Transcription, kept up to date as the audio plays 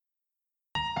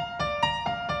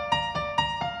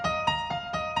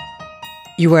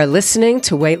You are listening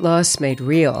to Weight Loss Made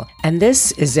Real, and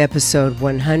this is episode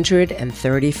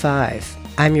 135.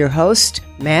 I'm your host,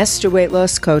 Master Weight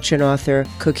Loss Coach and author,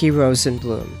 Cookie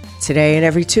Rosenblum. Today and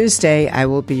every Tuesday, I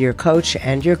will be your coach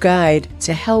and your guide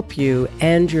to help you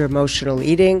end your emotional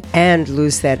eating and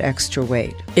lose that extra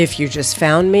weight. If you just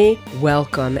found me,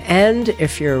 welcome, and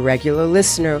if you're a regular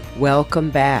listener, welcome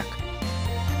back.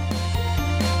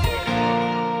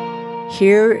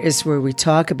 Here is where we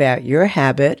talk about your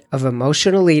habit of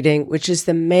emotional eating, which is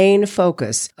the main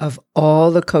focus of all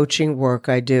the coaching work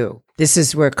I do. This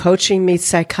is where coaching meets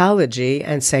psychology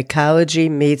and psychology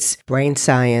meets brain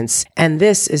science, and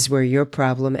this is where your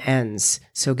problem ends.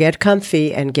 So get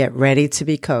comfy and get ready to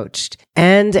be coached.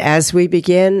 And as we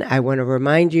begin, I want to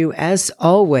remind you, as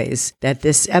always, that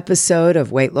this episode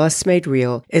of Weight Loss Made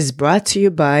Real is brought to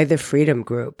you by the Freedom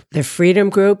Group. The Freedom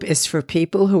Group is for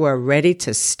people who are ready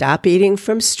to stop eating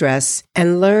from stress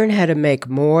and learn how to make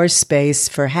more space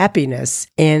for happiness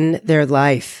in their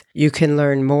life. You can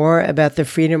learn more about the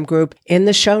Freedom Group in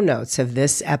the show notes of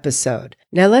this episode.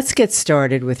 Now let's get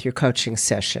started with your coaching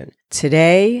session.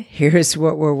 Today, here's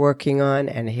what we're working on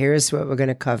and here's what we're going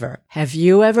to cover. Have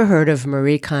you ever heard of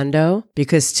Marie Kondo?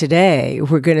 Because today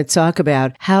we're going to talk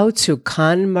about how to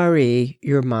KonMari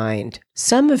your mind.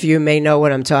 Some of you may know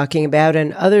what I'm talking about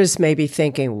and others may be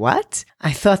thinking, what?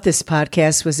 I thought this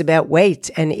podcast was about weight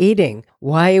and eating.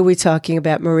 Why are we talking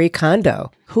about Marie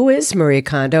Kondo? Who is Marie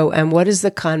Kondo and what is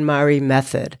the KonMari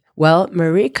method? Well,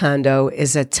 Marie Kondo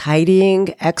is a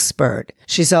tidying expert.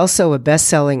 She's also a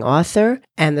best-selling author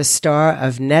and the star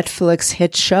of Netflix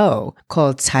hit show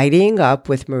called Tidying Up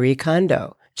with Marie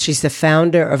Kondo. She's the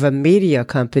founder of a media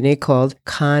company called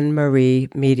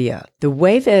KonMari Media. The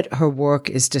way that her work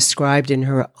is described in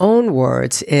her own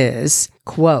words is,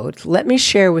 quote, "Let me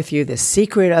share with you the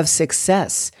secret of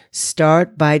success.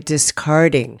 Start by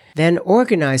discarding, then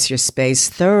organize your space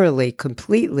thoroughly,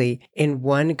 completely in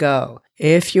one go.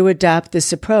 If you adopt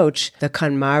this approach, the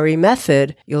KonMari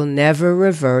method, you'll never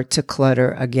revert to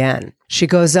clutter again." She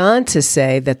goes on to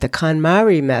say that the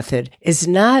KonMari method is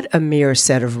not a mere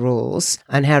set of rules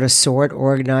on how to sort,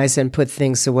 organize, and put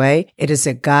things away. It is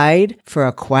a guide for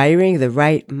acquiring the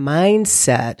right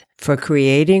mindset for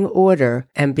creating order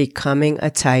and becoming a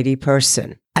tidy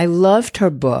person. I loved her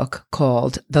book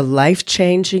called The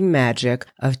Life-Changing Magic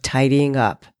of Tidying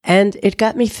Up. And it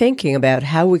got me thinking about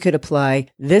how we could apply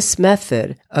this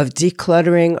method of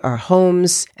decluttering our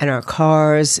homes and our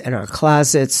cars and our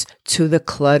closets to the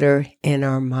clutter in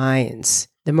our minds.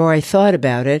 The more I thought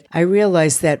about it, I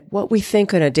realized that what we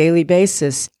think on a daily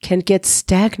basis can get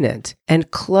stagnant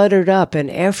and cluttered up. And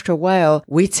after a while,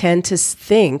 we tend to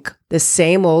think the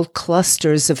same old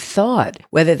clusters of thought,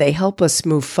 whether they help us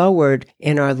move forward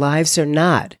in our lives or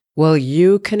not. Well,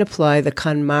 you can apply the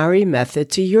KonMari method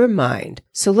to your mind.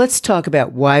 So let's talk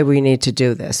about why we need to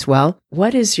do this. Well,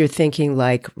 what is your thinking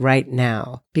like right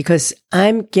now? Because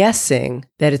I'm guessing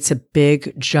that it's a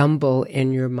big jumble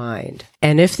in your mind.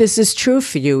 And if this is true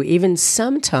for you, even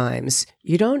sometimes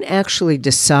you don't actually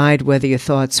decide whether your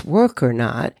thoughts work or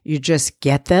not. You just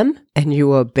get them and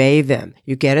you obey them.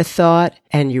 You get a thought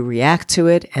and you react to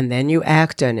it and then you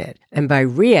act on it. And by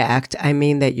react, I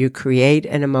mean that you create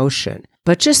an emotion.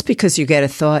 But just because you get a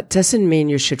thought doesn't mean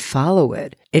you should follow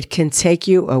it. It can take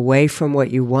you away from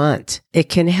what you want. It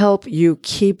can help you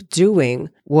keep doing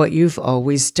what you've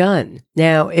always done.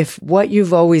 Now, if what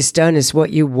you've always done is what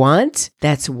you want,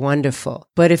 that's wonderful.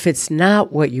 But if it's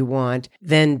not what you want,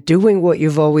 then doing what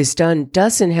you've always done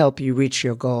doesn't help you reach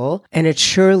your goal, and it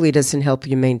surely doesn't help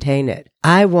you maintain it.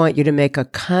 I want you to make a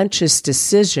conscious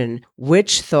decision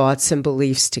which thoughts and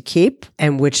beliefs to keep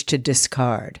and which to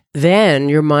discard. Then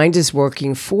your mind is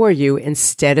working for you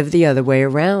instead of the other way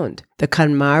around. The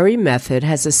KonMari method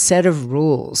has a set of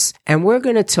rules, and we're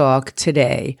going to talk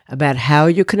today about how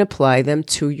you can apply them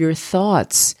to your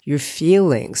thoughts, your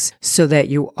feelings, so that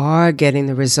you are getting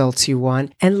the results you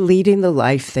want and leading the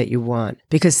life that you want,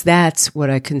 because that's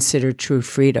what I consider true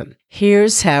freedom.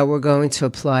 Here's how we're going to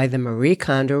apply the Marie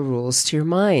Kondo rules to your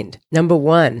mind. Number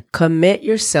 1, commit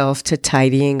yourself to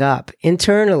tidying up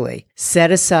internally.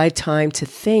 Set aside time to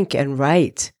think and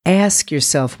write. Ask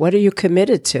yourself, what are you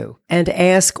committed to? And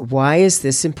ask, why is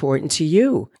this important to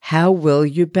you? How will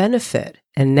you benefit?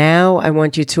 And now I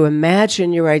want you to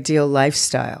imagine your ideal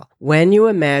lifestyle. When you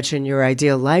imagine your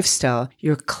ideal lifestyle,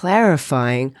 you're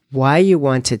clarifying why you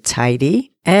want to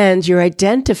tidy, and you're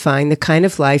identifying the kind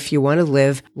of life you want to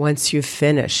live once you've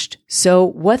finished. So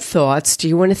what thoughts do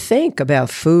you want to think about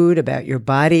food, about your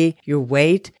body, your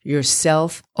weight,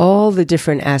 yourself, all the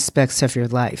different aspects of your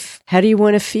life? How do you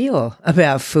want to feel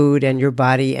about food and your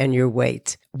body and your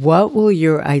weight? What will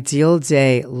your ideal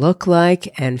day look like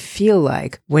and feel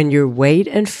like when your weight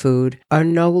and food are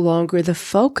no longer the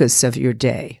focus of your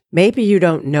day? Maybe you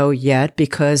don't know yet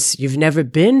because you've never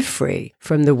been free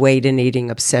from the weight and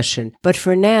eating obsession. But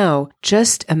for now,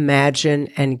 just imagine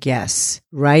and guess.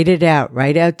 Write it out.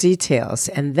 Write out details.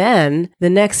 And then the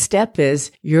next step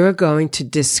is you're going to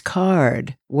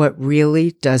discard what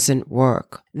really doesn't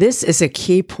work. This is a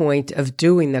key point of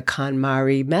doing the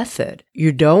KonMari method.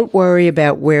 You don't worry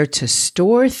about where to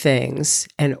store things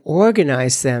and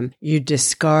organize them. You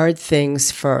discard things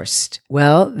first.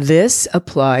 Well, this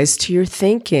applies to your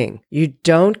thinking. You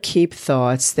don't keep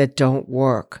thoughts that don't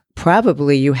work.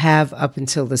 Probably you have up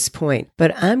until this point,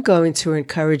 but I'm going to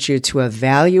encourage you to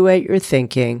evaluate your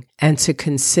thinking and to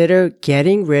consider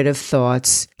getting rid of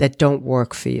thoughts that don't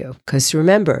work for you. Because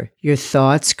remember, your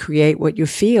thoughts create what you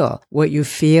feel. What you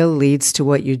feel leads to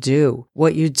what you do.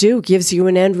 What you do gives you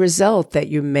an end result that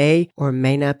you may or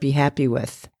may not be happy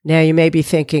with. Now you may be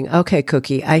thinking, okay,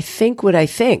 Cookie, I think what I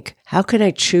think. How can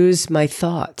I choose my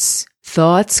thoughts?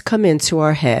 Thoughts come into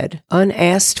our head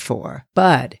unasked for,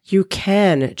 but you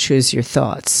can choose your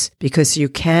thoughts because you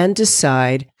can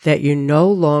decide that you no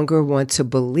longer want to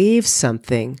believe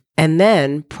something and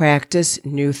then practice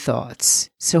new thoughts.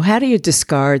 So how do you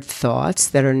discard thoughts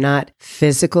that are not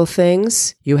physical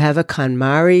things? You have a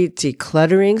KonMari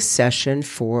decluttering session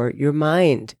for your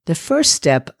mind. The first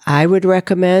step I would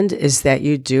recommend is that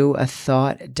you do a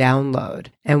thought download.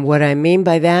 And what I mean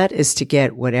by that is to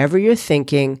get whatever you're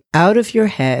thinking out of your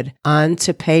head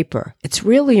onto paper. It's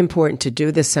really important to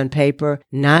do this on paper,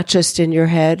 not just in your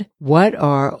head. What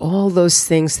are all those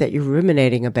things that you're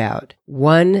ruminating about?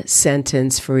 One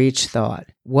sentence for each thought.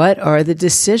 What are the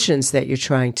decisions that you're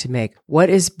trying to make? What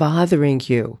is bothering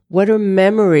you? What are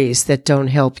memories that don't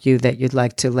help you that you'd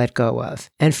like to let go of?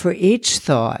 And for each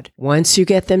thought, once you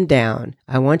get them down,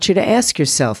 I want you to ask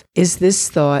yourself, is this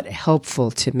thought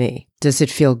helpful to me? Does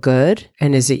it feel good?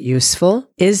 And is it useful?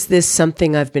 Is this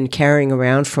something I've been carrying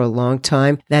around for a long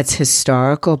time that's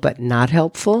historical but not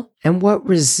helpful? And what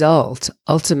result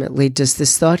ultimately does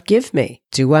this thought give me?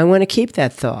 Do I want to keep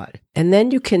that thought? And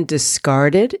then you can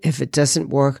discard it if it doesn't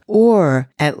work, or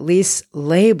at least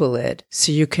label it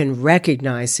so you can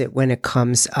recognize it when it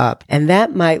comes up. And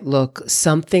that might look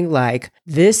something like,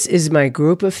 this is my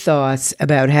group of thoughts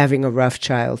about having a rough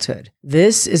childhood.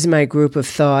 This is my group of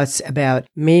thoughts about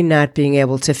me not being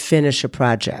able to finish a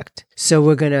project. So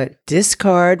we're going to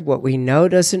discard what we know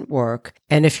doesn't work.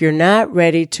 And if you're not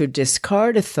ready to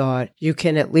discard a thought, you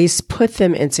can at least put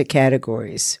them into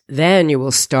categories. Then you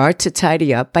will start to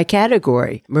tidy up by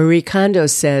category. Marie Kondo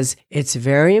says it's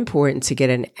very important to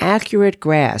get an accurate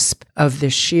grasp of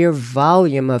the sheer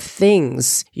volume of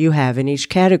things you have in each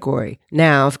category.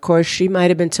 Now, of course, she might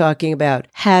have been talking about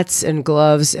hats and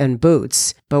gloves and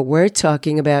boots, but we're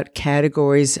talking about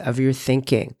categories of your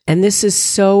thinking. And this is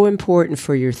so important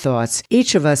for your thoughts.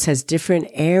 Each of us has different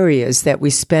areas that we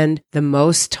spend the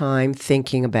most time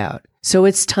thinking about. So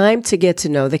it's time to get to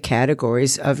know the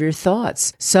categories of your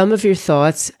thoughts. Some of your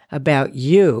thoughts about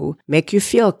you make you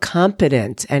feel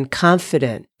competent and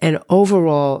confident and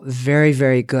overall very,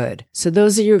 very good. So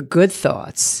those are your good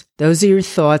thoughts. Those are your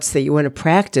thoughts that you want to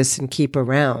practice and keep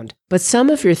around. But some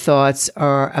of your thoughts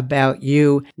are about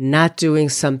you not doing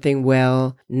something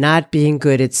well, not being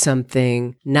good at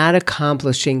something, not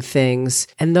accomplishing things,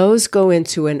 and those go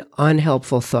into an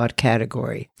unhelpful thought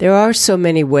category. There are so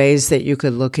many ways that you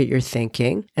could look at your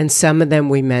thinking, and some of them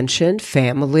we mentioned: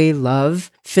 family, love,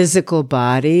 physical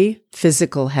body,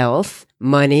 physical health,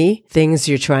 money, things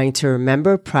you're trying to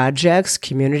remember, projects,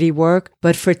 community work.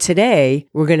 But for today,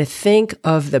 we're going to think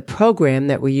of the program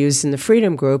that we use in the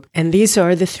Freedom Group, and these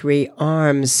are the 3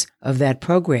 arms of that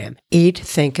program: eat,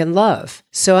 think, and love.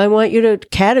 So I want you to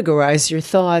categorize your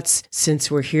thoughts. Since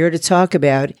we're here to talk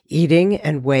about eating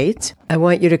and weight, I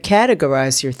want you to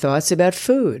categorize your thoughts about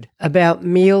food, about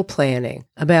meal planning,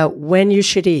 about when you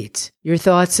should eat, your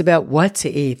thoughts about what to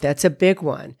eat. That's a big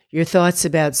one. Your thoughts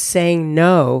about saying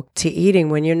no to eating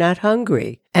when you're not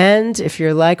hungry. And if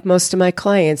you're like most of my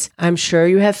clients, I'm sure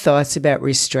you have thoughts about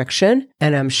restriction,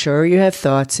 and I'm sure you have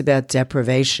thoughts about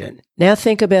deprivation. Now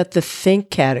think about the think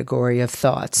category of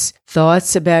thoughts.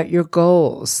 Thoughts about your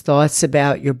goals, thoughts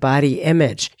about your body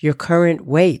image, your current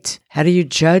weight. How do you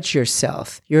judge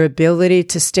yourself? Your ability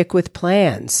to stick with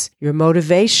plans, your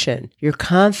motivation, your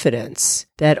confidence.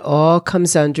 That all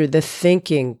comes under the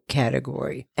thinking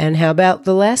category. And how about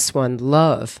the last one,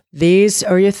 love? These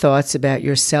are your thoughts about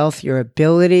yourself, your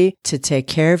ability to take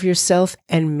care of yourself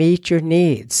and meet your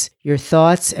needs. your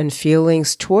thoughts and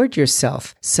feelings toward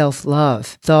yourself,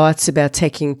 self-love, thoughts about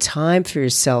taking time for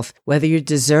yourself, whether you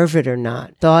deserve it or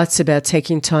not, thoughts about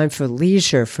taking time for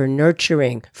leisure, for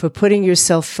nurturing, for putting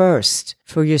yourself first,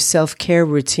 for your self-care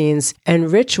routines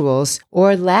and rituals,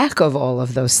 or lack of all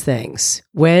of those things.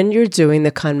 When you're doing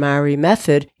the KonMari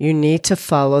method, you need to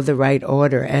follow the right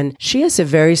order, and she has a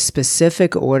very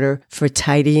specific order for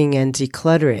tidying and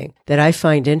decluttering that I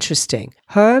find interesting.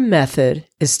 Her method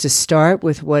is to start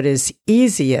with what is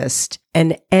easiest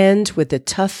and end with the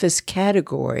toughest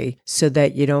category so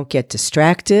that you don't get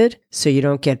distracted, so you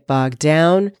don't get bogged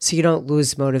down, so you don't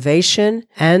lose motivation,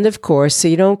 and of course, so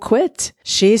you don't quit.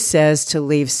 She says to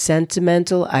leave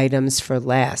sentimental items for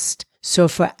last. So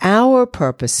for our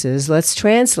purposes, let's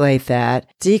translate that.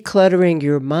 Decluttering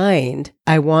your mind,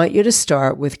 I want you to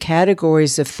start with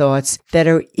categories of thoughts that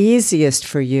are easiest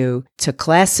for you to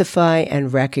classify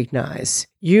and recognize.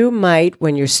 You might,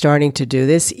 when you're starting to do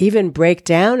this, even break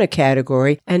down a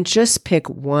category and just pick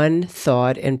one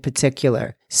thought in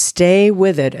particular. Stay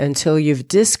with it until you've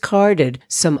discarded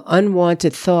some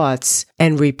unwanted thoughts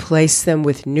and replace them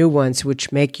with new ones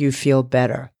which make you feel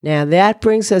better. Now that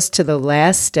brings us to the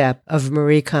last step of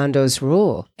Marie Kondo's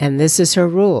rule, and this is her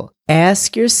rule.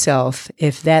 Ask yourself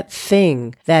if that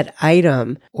thing, that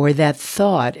item, or that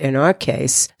thought, in our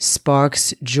case,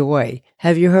 sparks joy.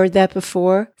 Have you heard that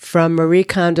before? From Marie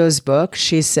Kondo's book,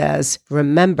 she says,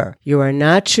 remember, you are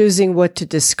not choosing what to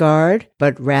discard,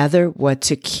 but rather what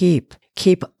to keep.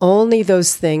 Keep only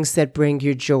those things that bring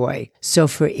you joy. So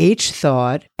for each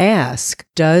thought, ask,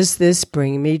 does this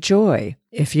bring me joy?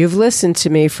 If you've listened to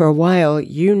me for a while,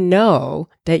 you know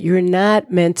that you're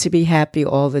not meant to be happy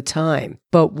all the time.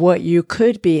 But what you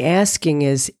could be asking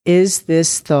is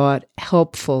this thought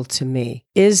helpful to me?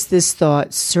 Is this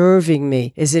thought serving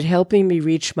me? Is it helping me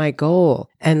reach my goal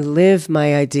and live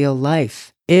my ideal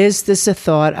life? Is this a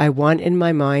thought I want in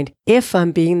my mind if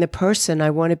I'm being the person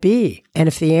I want to be? And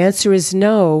if the answer is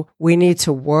no, we need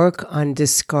to work on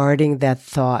discarding that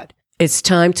thought. It's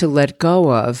time to let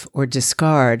go of or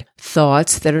discard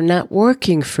thoughts that are not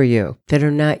working for you, that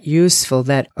are not useful,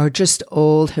 that are just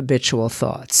old habitual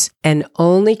thoughts, and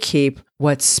only keep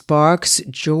what sparks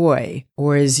joy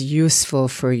or is useful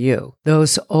for you.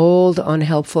 Those old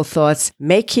unhelpful thoughts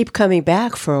may keep coming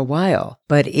back for a while,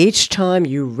 but each time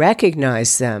you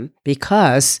recognize them,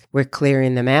 because we're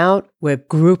clearing them out, we're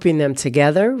grouping them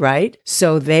together, right?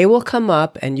 So they will come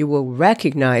up and you will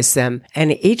recognize them.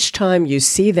 And each time you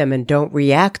see them and don't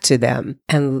react to them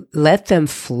and let them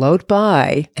float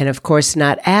by, and of course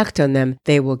not act on them,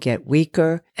 they will get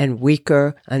weaker and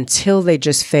weaker until they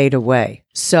just fade away.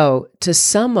 So to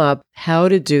sum up how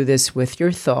to do this with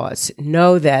your thoughts,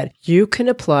 know that you can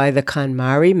apply the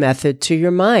KonMari method to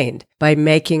your mind by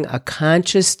making a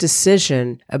conscious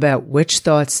decision about which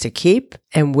thoughts to keep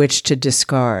and which to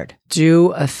discard.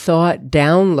 Do a thought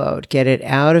download. Get it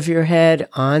out of your head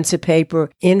onto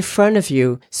paper in front of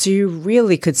you so you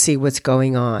really could see what's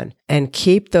going on. And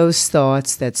keep those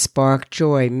thoughts that spark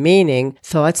joy, meaning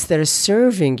thoughts that are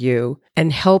serving you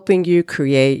and helping you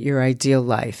create your ideal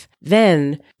life.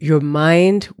 Then your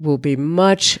mind will be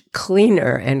much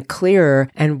cleaner and clearer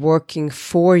and working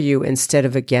for you instead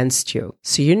of against you.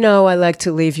 So you know I like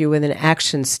to leave you with an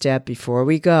action step before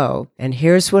we go. And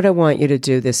here's what I want you to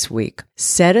do this week.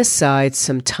 Set aside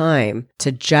some time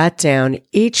to jot down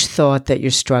each thought that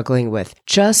you're struggling with,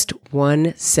 just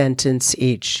one sentence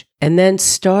each. And then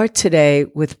start today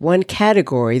with one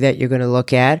category that you're going to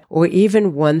look at, or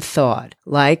even one thought,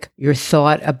 like your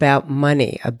thought about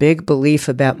money, a big belief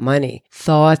about money,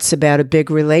 thoughts about a big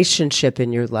relationship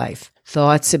in your life,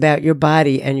 thoughts about your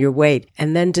body and your weight,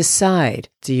 and then decide,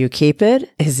 do you keep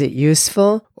it? Is it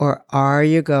useful? Or are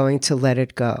you going to let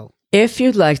it go? If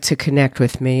you'd like to connect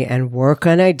with me and work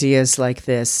on ideas like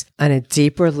this on a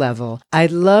deeper level,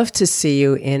 I'd love to see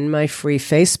you in my free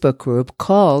Facebook group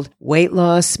called Weight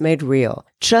Loss Made Real,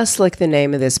 just like the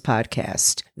name of this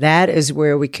podcast. That is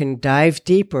where we can dive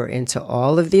deeper into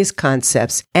all of these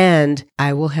concepts, and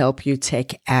I will help you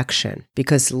take action,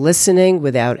 because listening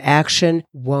without action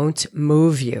won't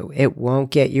move you. It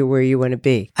won't get you where you want to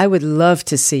be. I would love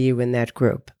to see you in that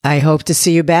group. I hope to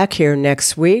see you back here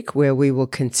next week, where we will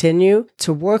continue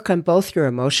to work on both your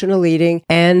emotional eating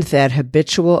and that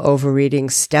habitual overeating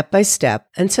step by step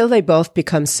until they both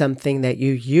become something that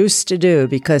you used to do,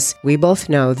 because we both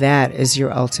know that is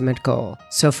your ultimate goal.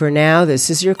 So for now, this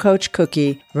is your Coach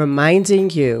Cookie reminding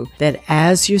you that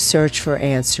as you search for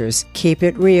answers, keep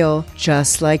it real,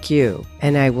 just like you.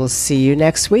 And I will see you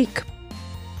next week.